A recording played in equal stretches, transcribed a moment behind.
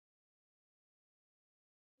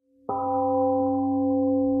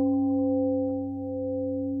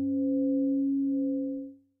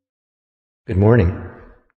Good morning.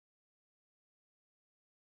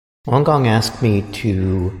 Wanggong asked me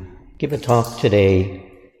to give a talk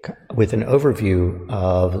today with an overview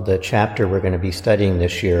of the chapter we're going to be studying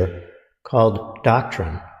this year called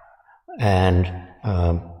Doctrine. And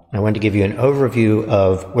I want to give you an overview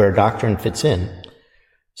of where doctrine fits in.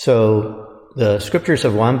 So the scriptures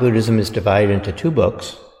of Won Buddhism is divided into two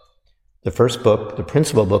books. The first book, the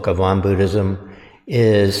principal book of Won Buddhism,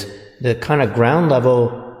 is the kind of ground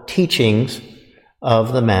level teachings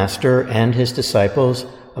of the master and his disciples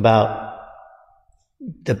about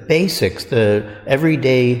the basics, the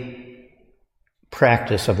everyday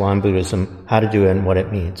practice of Won Buddhism, how to do it and what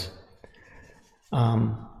it means.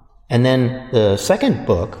 And then the second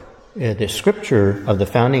book, the scripture of the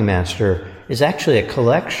founding master, is actually a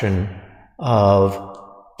collection of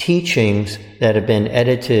teachings that have been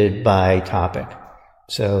edited by topic.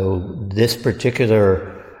 So this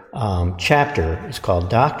particular chapter is called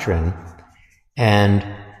Doctrine, and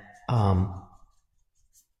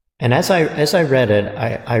as I read it,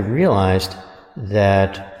 I realized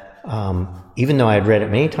that even though I had read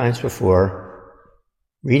it many times before,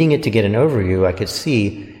 reading it to get an overview, I could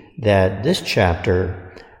see that this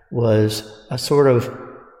chapter was a sort of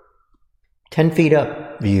 10 feet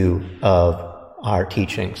up view of our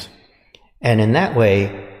teachings, and in that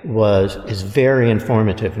way is very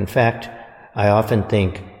informative. In fact, I often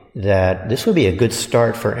think that this would be a good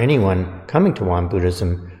start for anyone coming to Won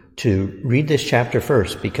Buddhism to read this chapter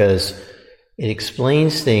first, because it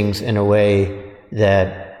explains things in a way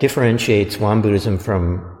that differentiates Won Buddhism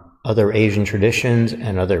from other Asian traditions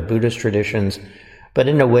and other Buddhist traditions, but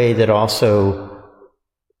in a way that also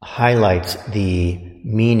highlights the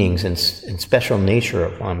meanings and special nature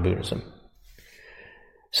of Won Buddhism.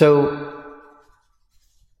 So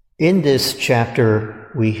in this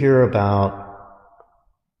chapter, we hear about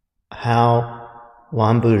how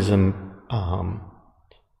Won Buddhism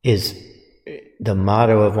is, the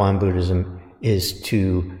motto of Won Buddhism is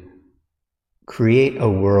to create a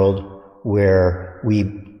world where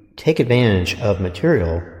we take advantage of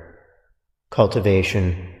material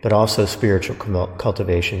cultivation, but also spiritual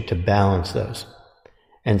cultivation to balance those.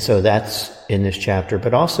 And so that's in this chapter.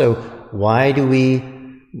 But also, why do we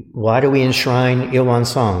enshrine Ilwan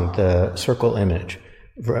Song, the circle image,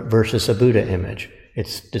 versus a Buddha image?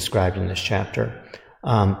 It's described in this chapter.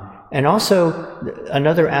 And also,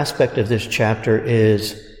 another aspect of this chapter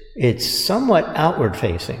is it's somewhat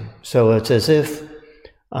outward-facing. So it's as if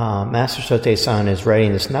Master Sotaesan is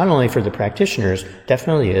writing this not only for the practitioners,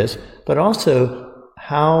 definitely is, but also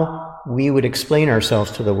how we would explain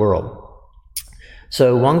ourselves to the world.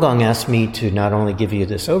 So Wanggong asked me to not only give you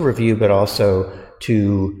this overview, but also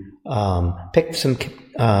to pick some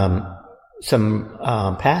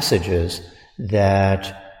passages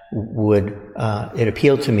that would it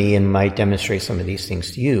appealed to me and might demonstrate some of these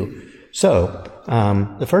things to you. So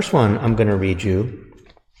the first one I'm going to read you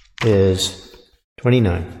is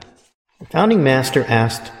 29. The founding master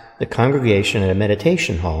asked the congregation at a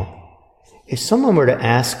meditation hall, if someone were to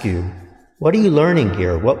ask you, what are you learning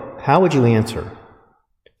here? How would you answer?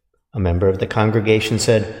 A member of the congregation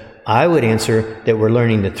said, I would answer that we're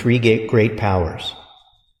learning the three great powers.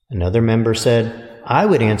 Another member said, I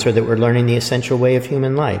would answer that we're learning the essential way of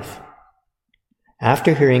human life.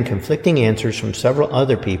 After hearing conflicting answers from several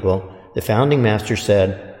other people, the founding master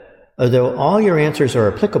said, although all your answers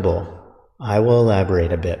are applicable, I will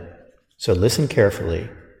elaborate a bit. So listen carefully.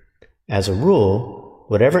 As a rule,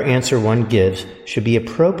 whatever answer one gives should be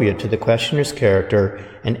appropriate to the questioner's character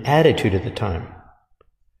and attitude at the time.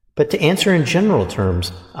 But to answer in general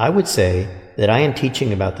terms, I would say that I am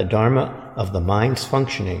teaching about the Dharma of the mind's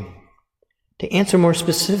functioning. To answer more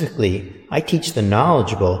specifically, I teach the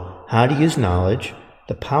knowledgeable how to use knowledge,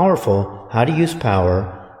 the powerful how to use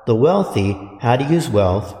power, the wealthy how to use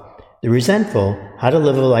wealth, the resentful how to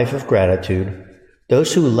live a life of gratitude,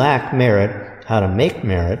 those who lack merit how to make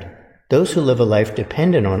merit, those who live a life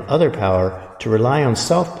dependent on other power to rely on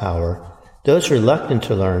self-power, those reluctant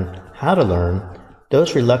to learn how to learn,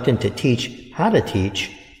 those reluctant to teach how to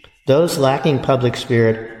teach, those lacking public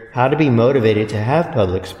spirit how to be motivated to have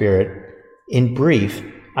public spirit. In brief,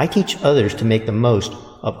 I teach others to make the most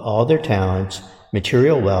of all their talents,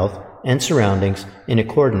 material wealth, and surroundings in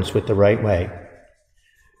accordance with the right way.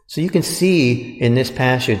 So you can see in this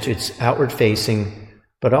passage it's outward-facing,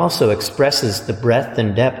 but also expresses the breadth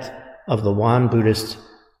and depth of the Won Buddhist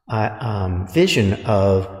vision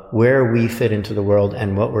of where we fit into the world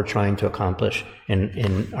and what we're trying to accomplish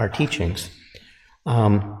in our teachings.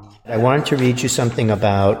 I wanted to read you something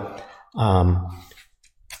about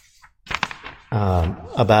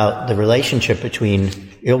the relationship between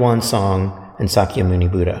Ilwan Song and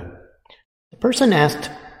Sakyamuni Buddha. The person asked,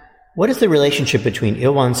 "What is the relationship between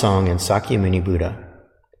Ilwan Song and Sakyamuni Buddha?"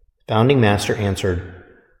 The founding master answered,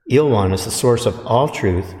 "Ilwan is the source of all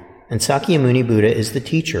truth, and Sakyamuni Buddha is the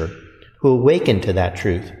teacher who awakened to that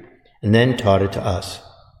truth and then taught it to us.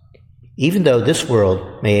 Even though this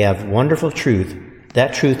world may have wonderful truth,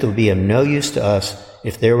 that truth will be of no use to us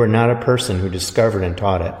if there were not a person who discovered and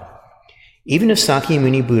taught it. Even if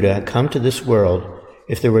Sakyamuni Buddha had come to this world,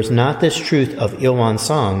 if there was not this truth of Ilwan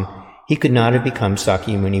Song, he could not have become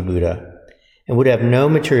Sakyamuni Buddha and would have no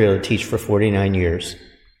material to teach for 49 years.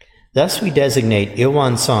 Thus we designate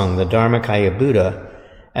Ilwan Song, the Dharmakaya Buddha,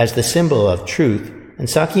 as the symbol of truth, and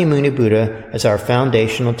Sakyamuni Buddha as our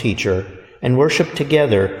foundational teacher, and worship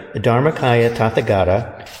together the Dharmakaya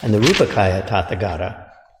Tathagata and the Rupakaya Tathagata.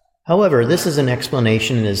 However, this is an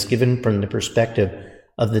explanation and is given from the perspective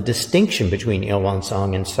of the distinction between Ilwan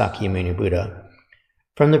Song and Sakyamuni Buddha.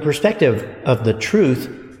 From the perspective of the truth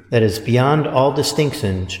that is beyond all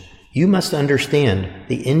distinctions, you must understand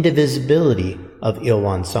the indivisibility of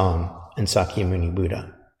Ilwan Song and Sakyamuni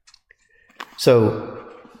Buddha." So,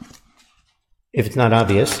 if it's not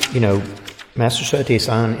obvious, Master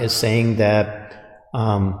Sotaesan is saying that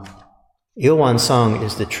Ilwan Song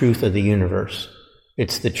is the truth of the universe.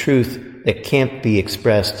 It's the truth that can't be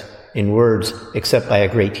expressed in words except by a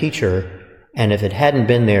great teacher, and if it hadn't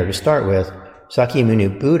been there to start with,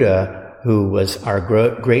 Sakyamuni Buddha, who was our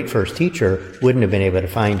great first teacher, wouldn't have been able to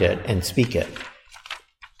find it and speak it.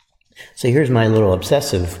 So here's my little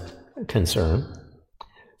obsessive concern.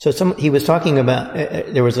 So he was talking about,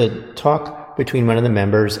 there was a talk between one of the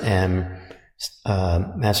members and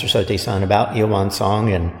Master Sotaesan about Ilwan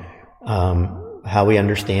Song and how we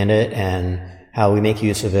understand it and how we make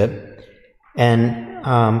use of it. And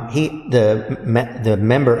the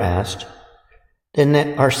member asked, "Then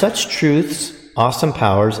are such truths, awesome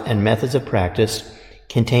powers, and methods of practice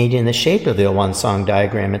contained in the shape of the Ilwan Song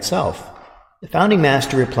diagram itself?" The founding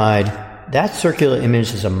master replied, "That circular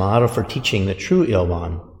image is a model for teaching the true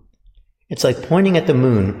Ilwan. It's like pointing at the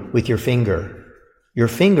moon with your finger. Your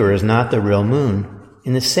finger is not the real moon.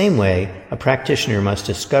 In the same way, a practitioner must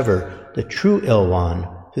discover the true Ilwan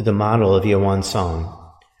through the model of Ilwan Song.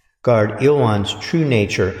 Guard Ilwan's true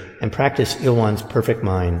nature and practice Ilwan's perfect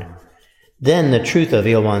mind. Then the truth of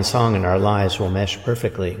Ilwan Song in our lives will mesh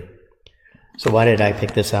perfectly." So why did I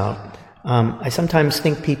pick this out? I sometimes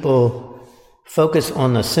think people focus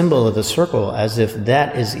on the symbol of the circle as if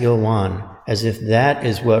that is Ilwan, as if that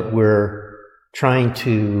is what we're trying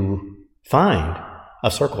to find, a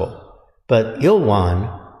circle. But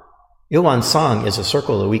Ilwan Song is a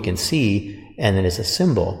circle that we can see, and it is a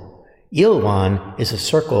symbol. Ilwan is a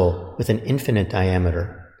circle with an infinite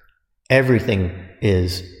diameter. Everything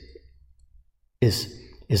is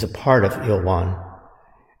a part of Ilwan,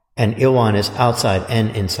 and Ilwan is outside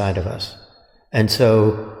and inside of us. And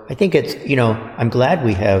so I think it's, I'm glad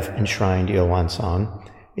we have enshrined Ilwan Song.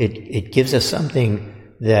 It gives us something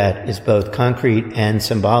that is both concrete and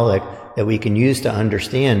symbolic that we can use to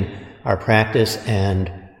understand our practice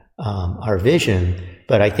and our vision.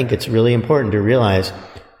 But I think it's really important to realize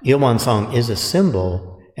Ilwan Song is a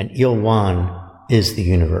symbol, and Ilwan is the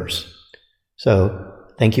universe. So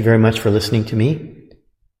thank you very much for listening to me.